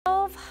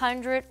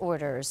400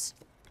 orders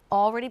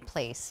already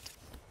placed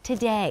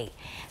today.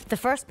 The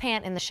first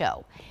pant in the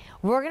show.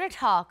 We're going to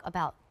talk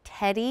about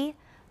Teddy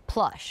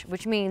Plush,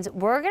 which means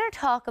we're going to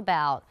talk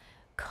about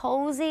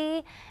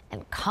cozy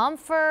and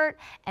comfort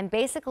and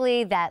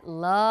basically that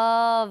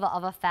love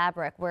of a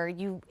fabric where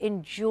you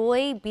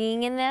enjoy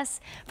being in this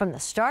from the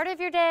start of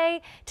your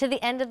day to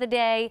the end of the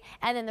day,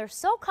 and then they're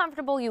so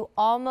comfortable you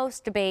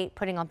almost debate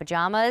putting on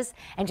pajamas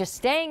and just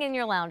staying in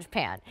your lounge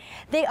pant.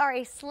 They are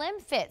a slim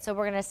fit, so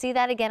we're going to see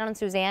that again on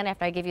Suzanne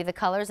after I give you the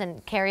colors,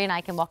 and Carrie and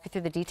I can walk you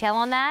through the detail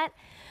on that.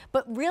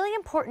 But really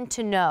important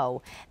to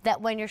know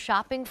that when you're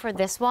shopping for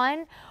this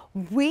one,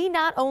 we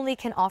not only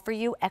can offer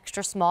you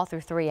extra small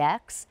through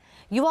 3X,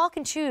 you all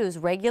can choose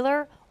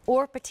regular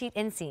or petite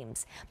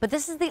inseams. But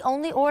this is the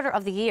only order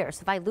of the year.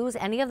 So if I lose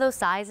any of those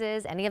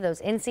sizes, any of those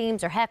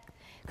inseams, or heck,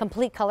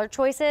 complete color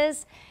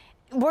choices,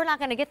 we're not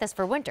gonna get this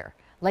for winter.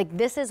 Like,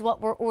 this is what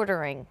we're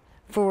ordering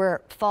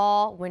for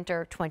fall,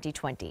 winter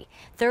 2020.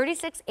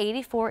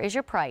 $36.84 is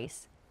your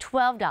price.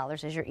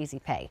 $12 is your easy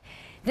pay.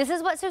 This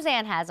is what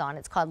Suzanne has on.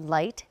 It's called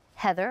Light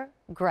Heather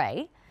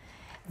Gray.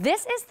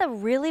 This is the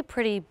really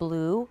pretty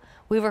blue.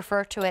 We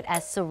refer to it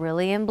as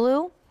cerulean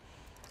blue.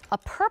 A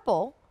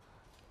purple,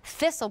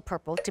 thistle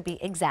purple to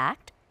be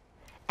exact,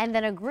 and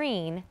then a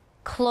green,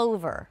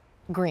 clover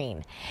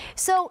green.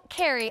 So,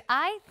 Carrie,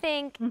 I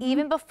think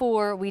even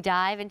before we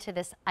dive into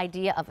this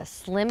idea of a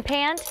slim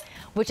pant,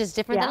 which is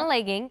different than a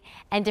legging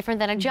and different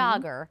than a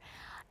jogger,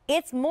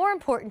 it's more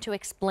important to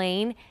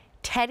explain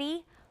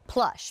Teddy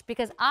Plush,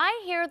 because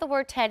I hear the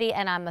word teddy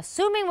and I'm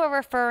assuming we're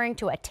referring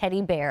to a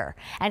teddy bear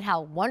and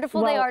how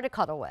wonderful they are to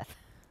cuddle with.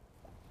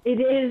 It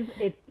is.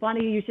 It's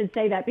funny you should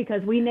say that,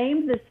 because we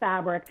named this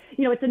fabric,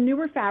 you know, it's a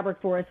newer fabric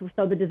for us.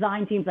 So the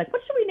design team's like,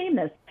 what should we name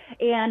this?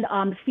 And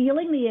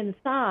feeling the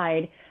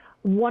inside,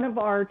 one of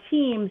our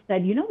teams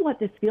said, you know what,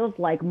 this feels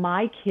like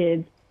my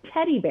kid's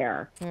teddy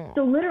bear.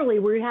 So literally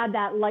we had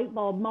that light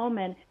bulb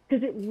moment,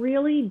 because it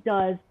really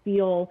does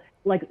feel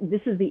like this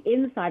is the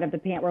inside of the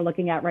pant we're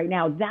looking at right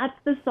now. That's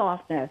the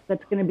softness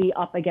that's going to be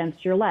up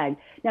against your leg.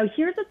 Now,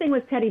 here's the thing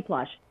with Teddy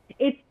Plush.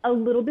 It's a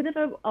little bit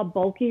of a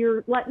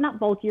bulkier, not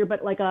bulkier,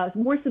 but like a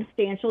more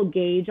substantial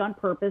gauge on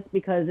purpose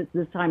because it's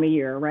this time of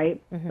year,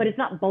 right? But it's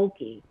not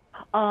bulky.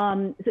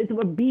 So it's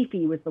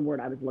beefy was the word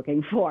I was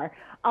looking for.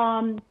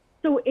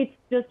 So it's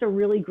just a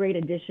really great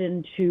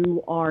addition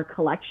to our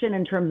collection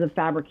in terms of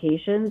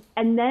fabrications.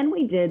 And then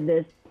we did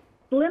this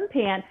slim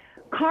pant,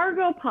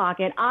 cargo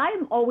pocket.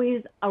 I'm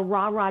always a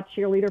rah-rah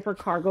cheerleader for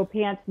cargo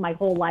pants my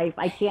whole life.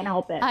 I can't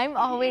help it. I'm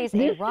always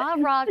a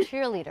rah-rah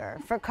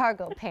cheerleader for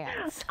cargo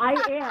pants. I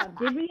am.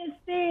 Give me a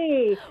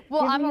C.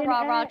 Well, Give I'm me a an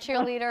rah-rah A.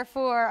 cheerleader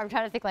for, I'm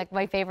trying to think like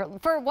my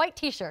favorite, for white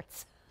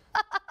t-shirts.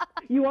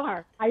 You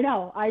are. I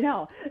know. I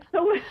know.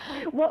 So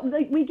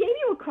we gave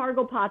you a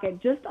cargo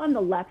pocket just on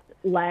the left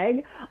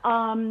leg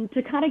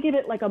to kind of give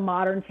it like a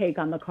modern take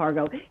on the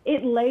cargo.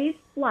 It lays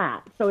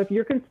flat. So if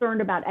you're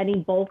concerned about any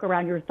bulk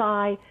around your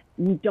thigh,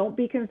 don't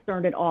be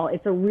concerned at all.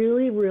 It's a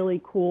really, really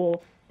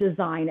cool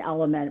design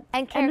element.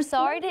 And Karen,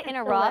 sorry to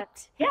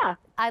interrupt. Yeah.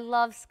 I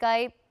love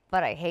Skype,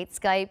 but I hate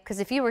Skype because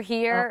if you were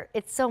here,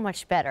 it's so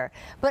much better.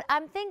 But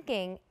I'm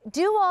thinking,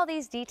 do all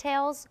these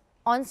details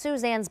on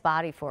Suzanne's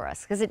body for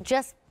us, because it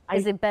just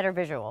is a better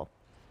visual.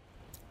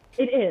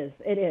 It is.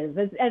 It is.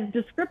 As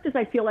descriptive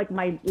as I feel like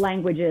my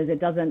language is, it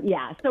doesn't,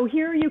 So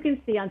here you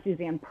can see on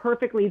Suzanne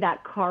perfectly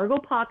that cargo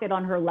pocket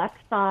on her left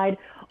side.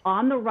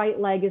 On the right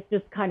leg is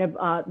just kind of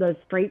the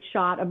straight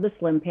shot of the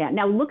slim pant.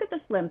 Now look at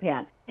the slim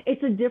pant.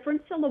 It's a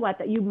different silhouette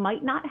that you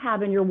might not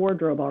have in your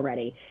wardrobe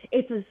already.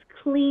 It's a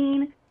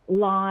clean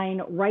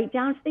line right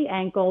down to the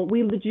ankle.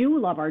 We do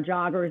love our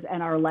joggers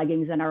and our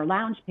leggings and our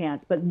lounge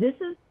pants, but this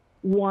is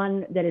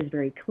one that is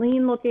very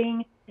clean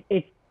looking.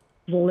 It's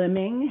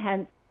slimming,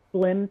 hence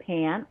slim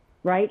pant,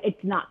 right?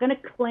 It's not going to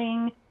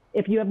cling.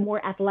 If you have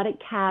more athletic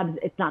calves,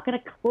 it's not going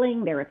to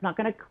cling there. It's not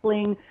going to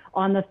cling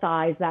on the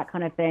thighs, that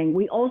kind of thing.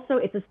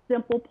 It's a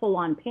simple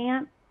pull-on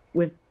pant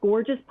with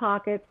gorgeous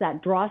pockets.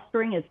 That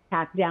drawstring is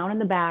tacked down in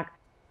the back.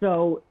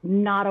 So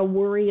not a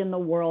worry in the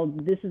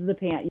world. This is the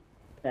pant you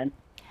in.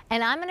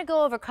 And I'm going to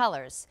go over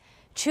colors.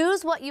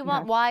 Choose what you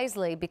want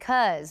wisely,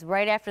 because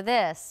right after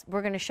this,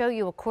 we're going to show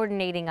you a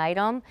coordinating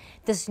item,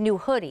 this new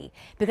hoodie,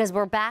 because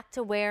we're back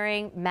to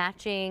wearing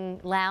matching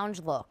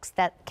lounge looks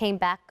that came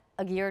back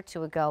a year or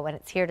two ago, and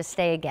it's here to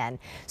stay again.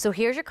 So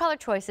here's your color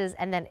choices,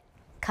 and then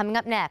coming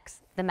up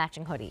next, the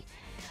matching hoodie.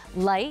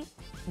 Light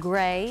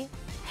gray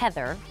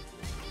heather,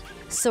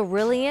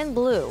 cerulean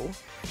blue,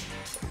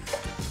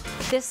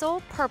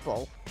 thistle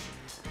purple,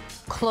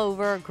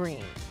 clover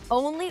green.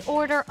 Only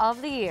order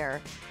of the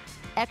year.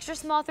 Extra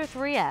small through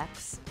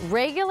 3X.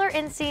 Regular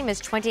inseam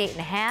is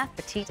 $28.50,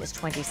 petite is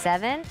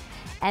 $27,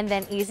 and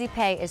then easy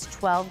pay is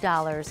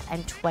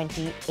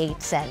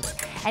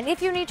 $12.28. And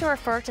if you need to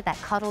refer to that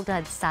Cuddl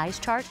Dud size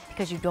chart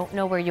because you don't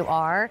know where you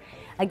are,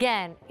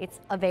 again, it's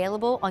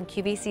available on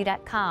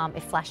QVC.com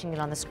if flashing it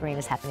on the screen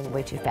is happening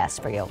way too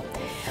fast for you.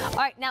 All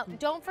right, now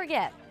don't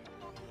forget,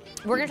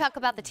 we're going to talk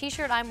about the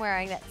t-shirt I'm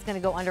wearing that's going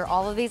to go under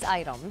all of these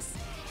items.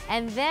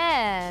 And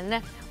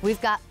then we've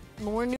got more new